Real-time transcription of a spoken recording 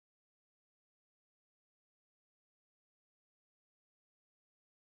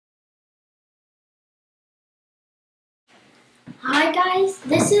Hi guys,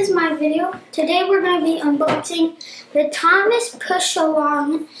 this is my video. Today we're going to be unboxing the Thomas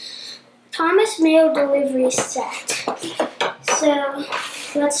Thomas Mail Delivery Set. So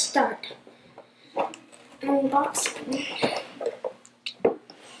let's start. Unboxing.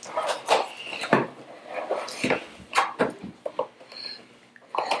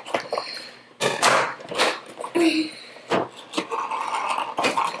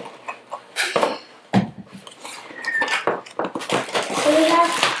 So we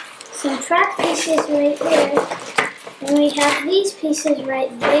have some track pieces right there, and we have these pieces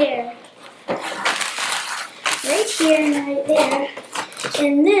right there, right here and right there.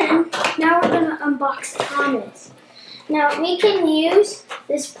 And then, now we're going to unbox Thomas. Now we can use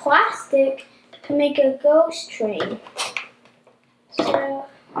this plastic to make a ghost train. So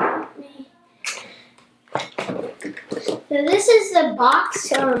this is the box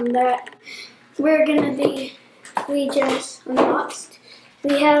that we just unboxed.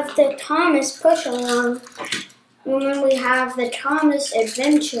 We have the Thomas push along, and then we have the Thomas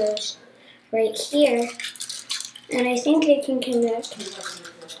Adventures right here. And I think they can connect.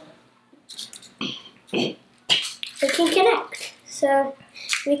 They can connect. So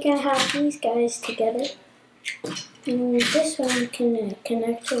we can have these guys together. And this one can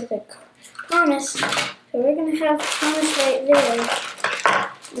connect to the Thomas. So we're going to have Thomas right there.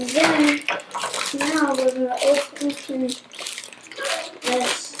 And then, now we're going to open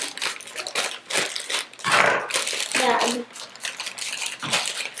this bag.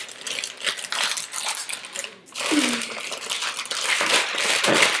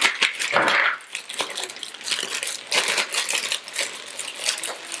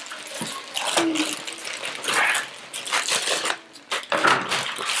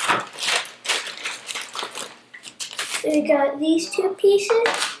 We got these two pieces,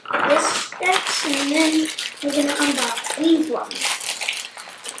 this steps, and then we're going to unbox these ones.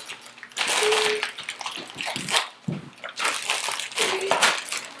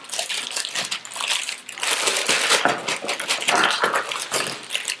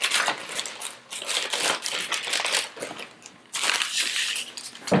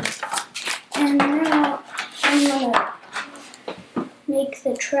 And now I'm going to make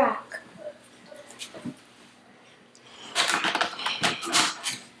the track.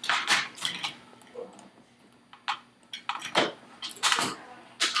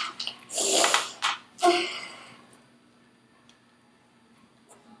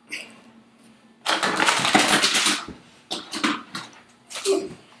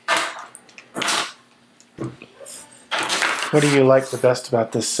 What do you like the best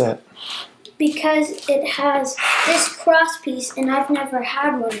about this set? Because it has this cross piece, and I've never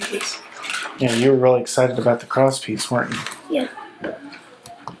had one of these. Yeah, you were really excited about the cross piece, weren't you? Yeah.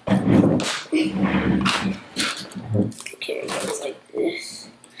 Okay, it goes like this.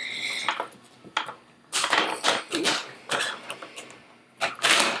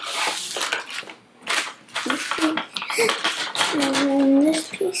 And then this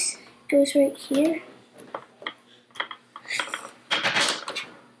piece goes right here.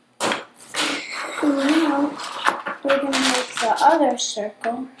 And now we're going to make the other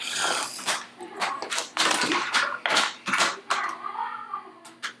circle.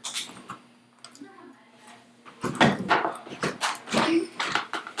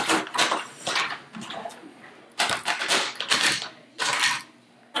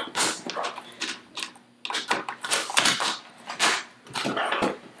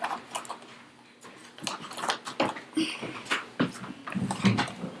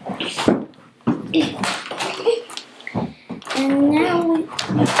 And now we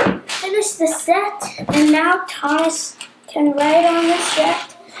finish the set, and now Thomas can write on the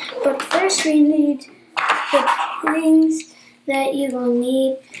set. But first we need the things that you will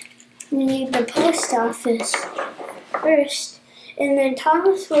need. We need the post office first, and then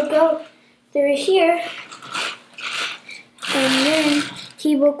Thomas will go through here, and then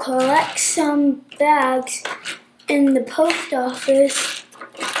he will collect some bags in the post office.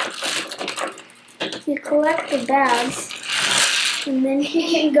 You collect the bags, and then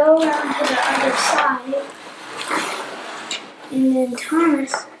he can go around to the other side. And then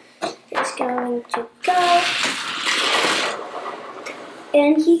Thomas is going to go,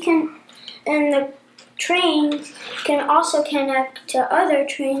 and the trains can also connect to other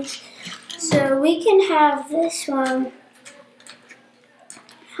trains. So we can have this one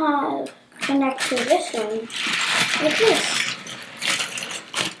connect to this one like this.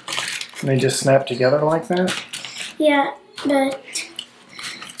 And they just snap together like that? Yeah, but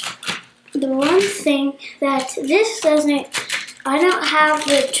the one thing that this doesn't, I don't have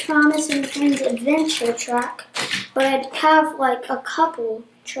the Thomas and Friends Adventure track, but I'd have like a couple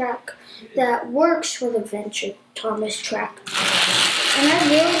track that works with Adventure Thomas track. And I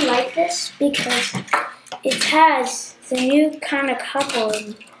really like this because it has the new kind of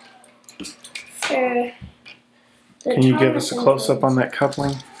coupling for the Can you give Thomas us a close-up on that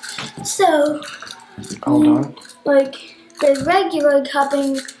coupling? So, Hold on. like the regular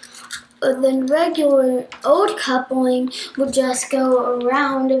coupling, the regular old coupling would just go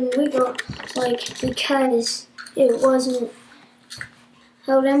around and wiggle, like because it wasn't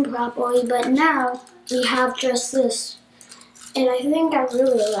held in properly. But now we have just this, and I think I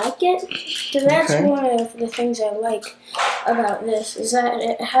really like it. So that's Okay. one of the things I like about this is that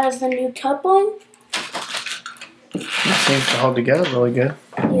it has the new coupling. It seems to hold together really good.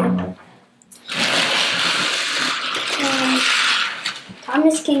 Yeah.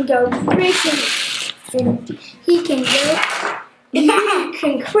 Thomas can go racing, and he can go, and he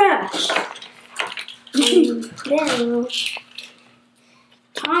can crash. And then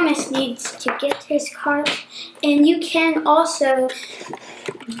Thomas needs to get his car, and you can also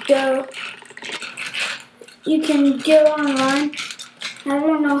go. You can go online. I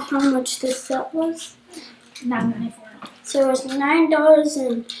don't know how much this set was. $9.94. So it was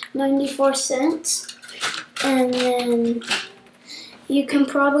 $9.94, and then you can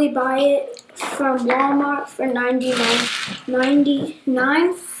probably buy it from Walmart for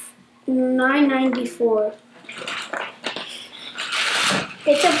 $9.94.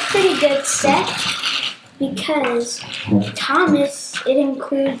 It's a pretty good set because Thomas. It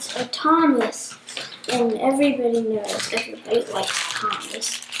includes a Thomas, and everybody knows. Everybody likes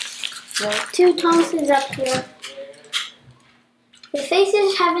Thomas. So 2 Thomases up here. The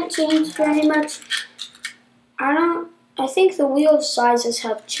faces haven't changed very much. I think the wheel sizes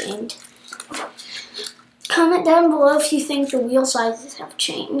have changed. Comment down below if you think the wheel sizes have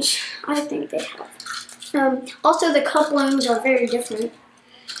changed. I think they have. Also, the couplings are very different.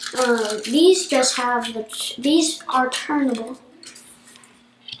 These just have these are turnable.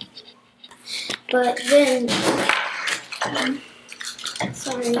 But then,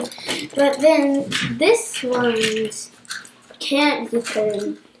 but then this one's can't be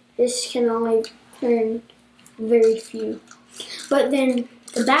turned. This can only turn very few. But then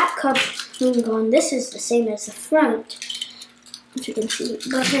the back coupling on this is the same as the front, as you can see.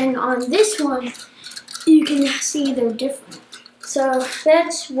 But then on this one, you can see they're different. So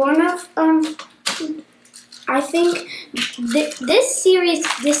that's one of I think this series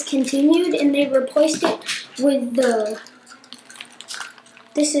discontinued and they replaced it with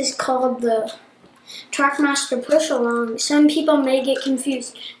this is called the Trackmaster Push Along. Some people may get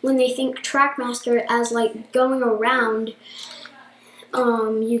confused when they think Trackmaster as like going around.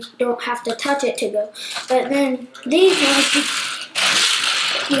 You don't have to touch it to go. But then these ones,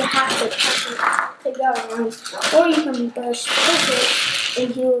 you have to touch it to go around. Or you can push it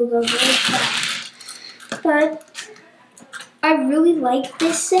and he will go very fast. But I really like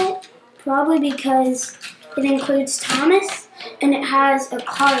this set, probably because it includes Thomas and it has a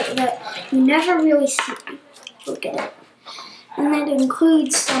cart that you never really see. Look at it. And it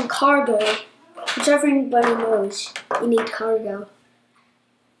includes some cargo, which everybody knows you need cargo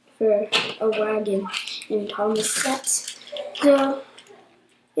for a wagon in Thomas sets. So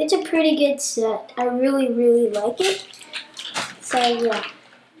it's a pretty good set. I really, really like it. So yeah.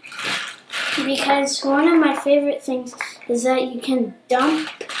 Because one of my favorite things is that you can dump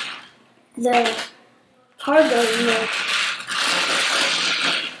the cargo in there.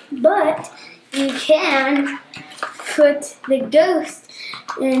 But you can put the ghost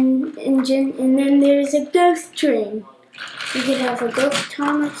engine, and then there's a ghost train. You could have a ghost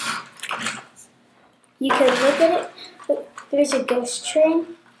Thomas. You could look at it. Look, there's a ghost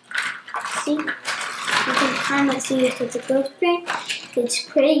train. See? You can kind of see if it's a ghost train. It's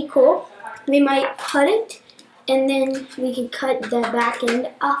pretty cool. We might cut it, and then we can cut the back end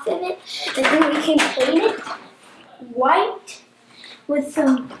off of it, and then we can paint it white with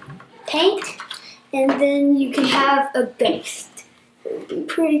some paint, and then you can have a ghost. It would be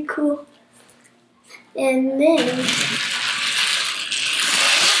pretty cool. And then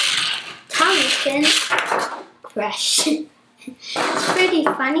Thomas can crash. It's pretty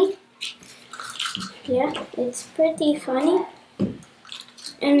funny. Yeah, it's pretty funny.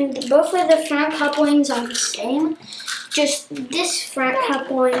 And both of the front couplings are the same. Just this front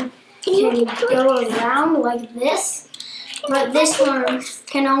coupling can go around like this, but this one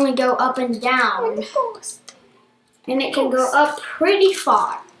can only go up and down. And it can go up pretty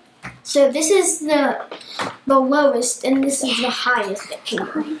far. So this is the lowest, and this is the highest it can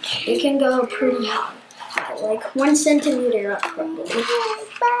go. It can go pretty high, like 1 centimeter up probably.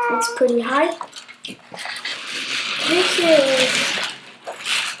 It's pretty high. This is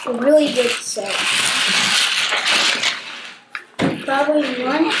a really good set. Probably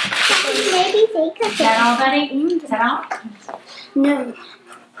one. Maybe they could. Is that all, buddy? Is that all? No.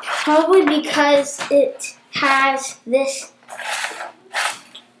 Probably because it has this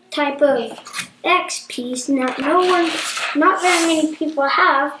type of X piece that not very many people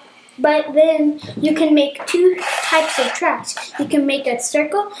have. But then you can make two types of tracks. You can make a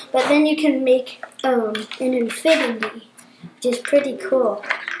circle, but then you can make an infinity, which is pretty cool.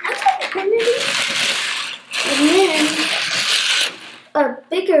 And then a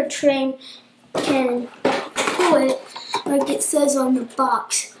bigger train can pull it, like it says on the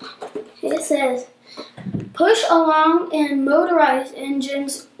box. It says, push along and motorized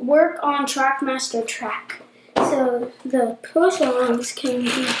engines work on Trackmaster track. So the push-alongs can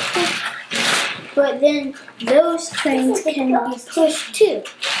be pushed, but then those trains can be pushed too.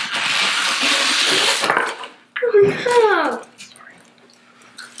 Oh,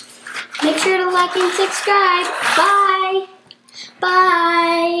 no. Make sure to like and subscribe. Bye.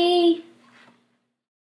 Bye.